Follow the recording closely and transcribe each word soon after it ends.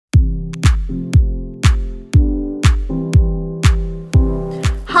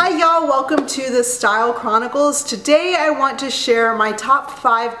Hi y'all, welcome to the Style Chronicles. Today I want to share my top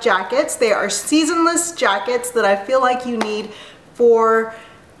 5 jackets. They are seasonless jackets that I feel like you need for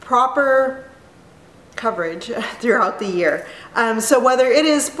proper coverage throughout the year. So whether it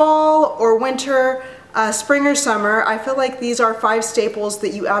is fall or winter, spring or summer, I feel like these are 5 staples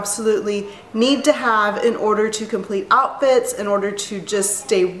that you absolutely need to have in order to complete outfits, in order to just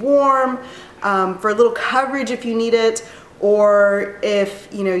stay warm, for a little coverage if you need it, or if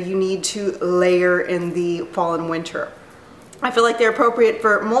you need to layer in the fall and winter. I feel like they're appropriate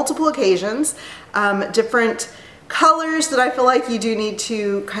for multiple occasions, different colors that I feel like you do need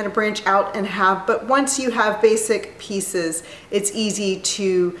to kind of branch out and have, but once you have basic pieces, it's easy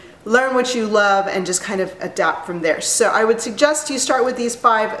to learn what you love and just kind of adapt from there. So I would suggest you start with these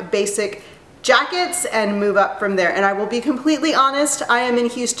 5 basic jackets and move up from there. And I will be completely honest, I am in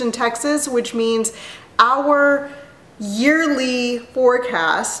Houston, Texas, which means our yearly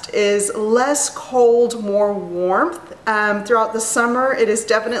forecast is less cold, more warmth. Throughout the summer, it is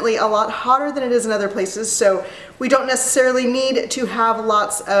definitely a lot hotter than it is in other places, so we don't necessarily need to have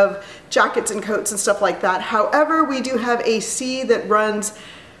lots of jackets and coats and stuff like that. However, we do have AC that runs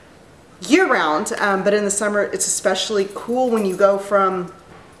year-round, but in the summer it's especially cool when you go from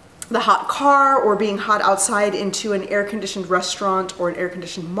the hot car or being hot outside into an air-conditioned restaurant or an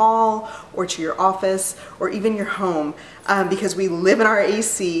air-conditioned mall or to your office or even your home. Because we live in our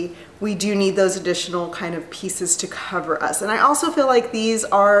AC, we do need those additional kind of pieces to cover us. And I also feel like these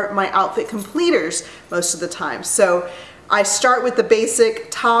are my outfit completers most of the time. So I start with the basic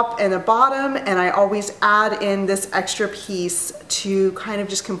top and the bottom, and I always add in this extra piece to kind of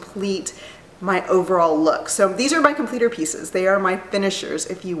just complete my overall look. So these are my completer pieces. They are my finishers,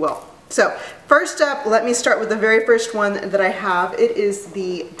 if you will. So first up, let me start with the very first one that I have. It is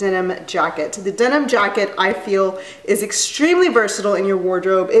the denim jacket. The denim jacket, I feel, is extremely versatile in your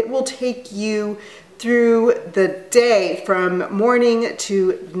wardrobe. It will take you through the day from morning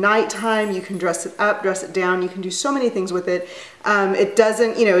to nighttime. You can dress it up, dress it down. You can do so many things with it. It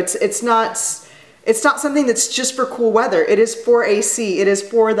doesn't, it's not something that's just for cool weather. It is for AC. It is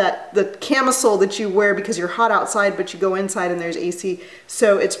for the camisole that you wear because you're hot outside, but you go inside and there's AC.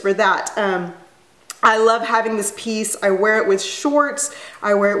 So it's for that. I love having this piece. I wear it with shorts.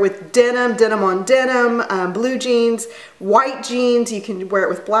 I wear it with denim, denim on denim, blue jeans, white jeans. You can wear it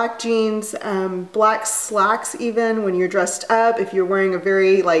with black jeans, black slacks even when you're dressed up. If you're wearing a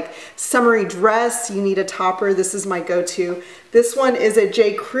very summery dress, you need a topper. This is my go-to. This one is a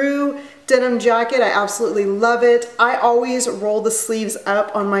J. Crew denim jacket. I absolutely love it. I always roll the sleeves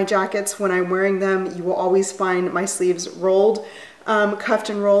up on my jackets when I'm wearing them. You will always find my sleeves rolled, cuffed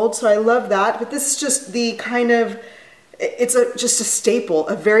and rolled, so I love that. But this is just the kind of, just a staple,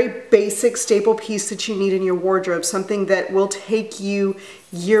 a very basic staple piece that you need in your wardrobe, something that will take you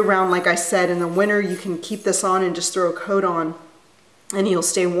year round. Like I said, in the winter you can keep this on and just throw a coat on and you'll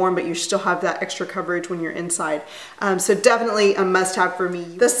stay warm, but you still have that extra coverage when you're inside. So definitely a must-have for me.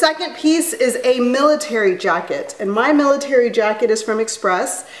 The second piece is a military jacket, and my military jacket is from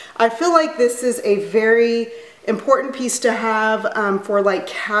Express. I feel like this is a very important piece to have for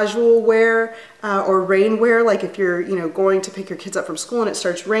casual wear or rain wear, like if you're going to pick your kids up from school and it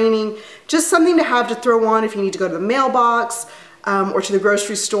starts raining. Just something to have to throw on if you need to go to the mailbox, or to the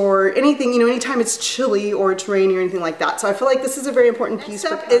grocery store, anything, anytime it's chilly or it's rainy or anything like that. So I feel like this is a very important piece.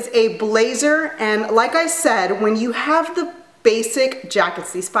 Next up is a blazer, and like I said, when you have the basic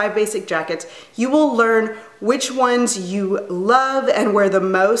jackets, these 5 basic jackets, you will learn which ones you love and wear the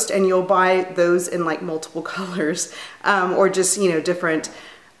most, and you'll buy those in multiple colors, or just, different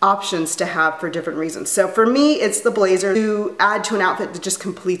options to have for different reasons. So for me, it's the blazer to add to an outfit that just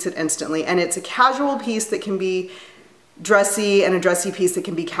completes it instantly. And it's a casual piece that can be dressy and a dressy piece that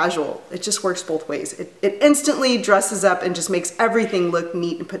can be casual. It just works both ways. It instantly dresses up and just makes everything look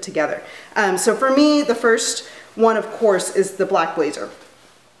neat and put together. So for me, the first one, of course, is the black blazer.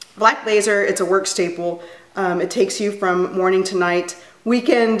 Black blazer, it's a work staple. It takes you from morning to night,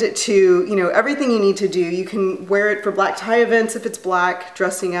 weekend to, everything you need to do. You can wear it for black tie events if it's black,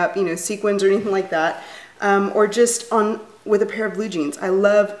 dressing up, sequins or anything like that, or just on with a pair of blue jeans. I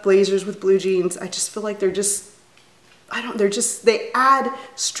love blazers with blue jeans. I just feel like they're just, they add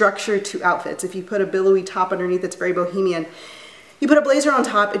structure to outfits. If you put a billowy top underneath that's very bohemian, you put a blazer on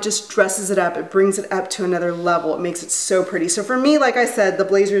top, it just dresses it up. It brings it up to another level. It makes it so pretty. So for me, like I said, the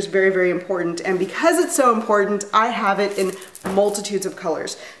blazer is very, very important. And because it's so important, I have it in multitudes of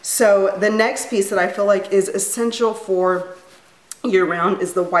colors. So the next piece that I feel like is essential for year round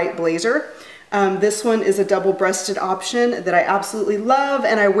is the white blazer. This one is a double-breasted option that I absolutely love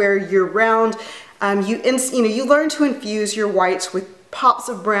and I wear year round. You learn to infuse your whites with pops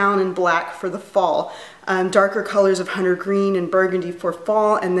of brown and black for the fall, darker colors of hunter green and burgundy for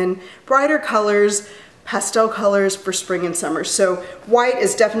fall, and then brighter colors, pastel colors for spring and summer. So white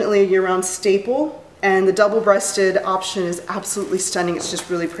is definitely a year-round staple, and the double-breasted option is absolutely stunning. It's just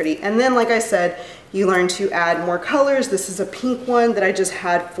really pretty. And then, like I said, you learn to add more colors. This is a pink one that I just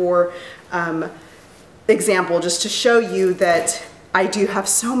had for example, just to show you that I do have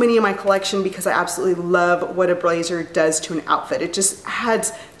so many in my collection because I absolutely love what a blazer does to an outfit. It just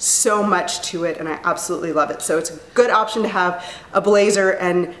adds so much to it, and I absolutely love it. So it's a good option to have a blazer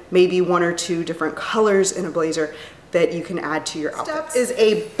and maybe one or two different colors in a blazer that you can add to your outfit. Next up is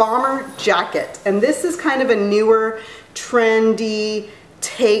a bomber jacket, and this is kind of a newer, trendy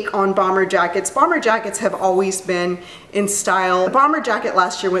take on bomber jackets. Bomber jackets have always been in style. The bomber jacket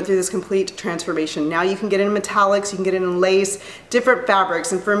last year went through this complete transformation. Now you can get it in metallics, you can get it in lace, different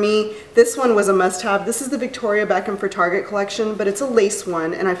fabrics, and for me, this one was a must-have. This is the Victoria Beckham for Target collection, but it's a lace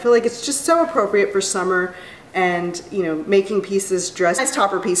one, and I feel like it's just so appropriate for summer and, you know, making pieces, dress, nice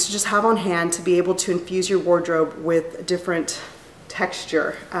topper piece to just have on hand to be able to infuse your wardrobe with different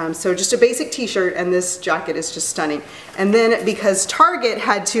texture. So just a basic t-shirt, and this jacket is just stunning. And then because Target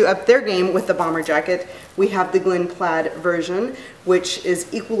had to up their game with the bomber jacket, we have the Glen plaid version, which is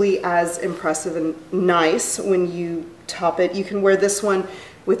equally as impressive and nice when you top it. You can wear this one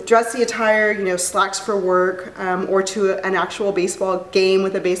with dressy attire, you know, slacks for work, or to an actual baseball game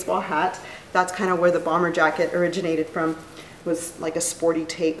with a baseball hat. That's kind of where the bomber jacket originated from, was like a sporty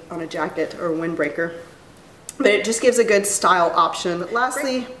take on a jacket or a windbreaker. But it just gives a good style option. But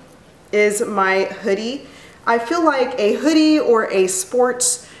lastly is my hoodie. I feel like a hoodie or a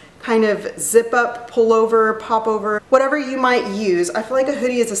sports kind of zip up, pull over, pop over, whatever you might use, I feel like a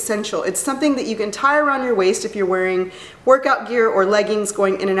hoodie is essential. It's something that you can tie around your waist if you're wearing workout gear or leggings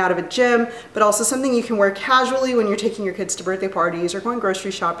going in and out of a gym, but also something you can wear casually when you're taking your kids to birthday parties or going grocery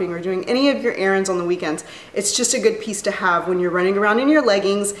shopping or doing any of your errands on the weekends. It's just a good piece to have when you're running around in your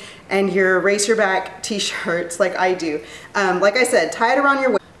leggings and your racerback t-shirts like I do. Like I said, tie it around your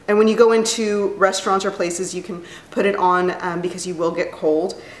waist. And when you go into restaurants or places, you can put it on because you will get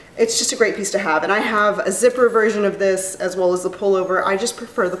cold. It's just a great piece to have. And I have a zipper version of this as well as the pullover. I just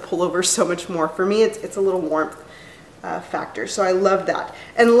prefer the pullover so much more. For me, it's a little warmth factor, so I love that.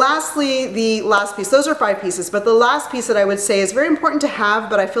 And lastly, the last piece, those are 5 pieces, but the last piece that I would say is very important to have,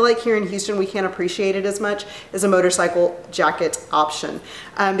 but I feel like here in Houston we can't appreciate it as much, is a motorcycle jacket option.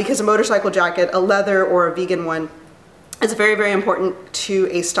 Because a motorcycle jacket, a leather or a vegan one, is very, very important to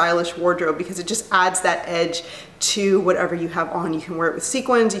a stylish wardrobe because it just adds that edge to whatever you have on. You can wear it with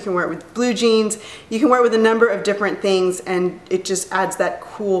sequins, you can wear it with blue jeans, you can wear it with a number of different things, and it just adds that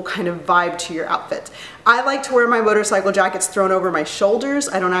cool kind of vibe to your outfit. I like to wear my motorcycle jackets thrown over my shoulders.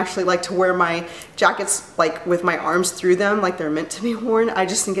 I don't actually like to wear my jackets like with my arms through them like they're meant to be worn. I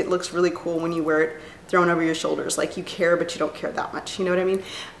just think it looks really cool when you wear it thrown over your shoulders, like you care but you don't care that much, you know what I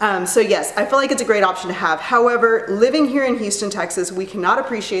mean? So yes, I feel like it's a great option to have. However, living here in Houston, Texas, we cannot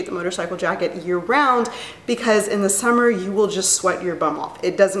appreciate the motorcycle jacket year-round because in the summer you will just sweat your bum off.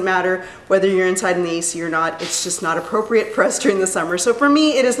 It doesn't matter whether you're inside in the AC or not, it's just not appropriate for us during the summer. So for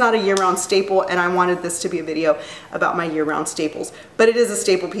me, it is not a year-round staple, and I wanted this to be a video about my year-round staples, but it is a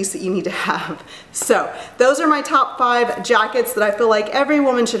staple piece that you need to have. So those are my top 5 jackets that I feel like every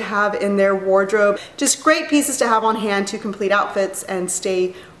woman should have in their wardrobe. Just great pieces to have on hand to complete outfits and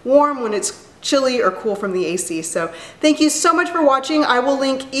stay warm when it's chilly or cool from the AC. So thank you so much for watching. I will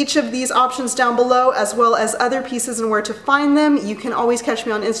link each of these options down below as well as other pieces and where to find them. You can always catch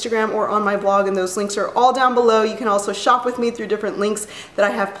me on Instagram or on my blog, and those links are all down below. You can also shop with me through different links that I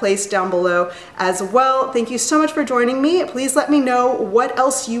have placed down below as well. Thank you so much for joining me. Please let me know what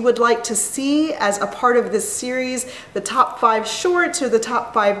else you would like to see as a part of this series, the top 5 shorts or the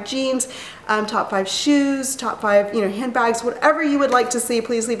top 5 jeans, top 5 shoes, top 5, handbags, whatever you would like to see,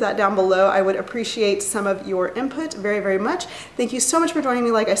 please leave that down below. I would appreciate some of your input very, very much. Thank you so much for joining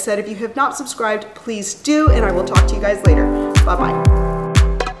me. Like I said, if you have not subscribed, please do, and I will talk to you guys later. Bye-bye.